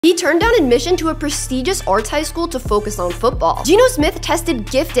He turned down admission to a prestigious arts high school to focus on football. Geno Smith tested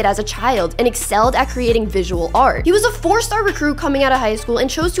gifted as a child and excelled at creating visual art. He was a 4-star recruit coming out of high school and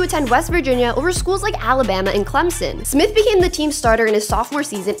chose to attend West Virginia over schools like Alabama and Clemson. Smith became the team starter in his sophomore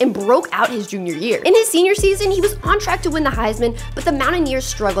season and broke out his junior year. In his senior season, he was on track to win the Heisman, but the Mountaineers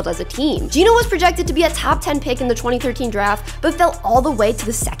struggled as a team. Geno was projected to be a top 10 pick in the 2013 draft, but fell all the way to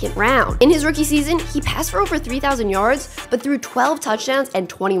the second round. In his rookie season, he passed for over 3,000 yards, but threw 12 touchdowns and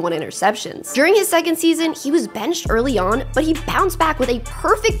 21 interceptions. During his second season, he was benched early on, but he bounced back with a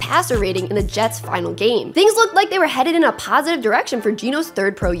perfect passer rating in the Jets' final game. Things looked like they were headed in a positive direction for Geno's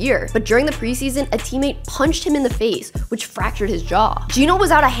third pro year, but during the preseason, a teammate punched him in the face, which fractured his jaw. Geno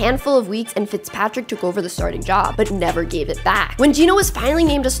was out a handful of weeks and Fitzpatrick took over the starting job, but never gave it back. When Geno was finally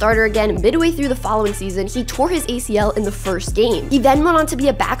named a starter again midway through the following season, he tore his ACL in the first game. He then went on to be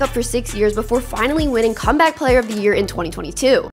a backup for 6 years before finally winning Comeback Player of the Year in 2022.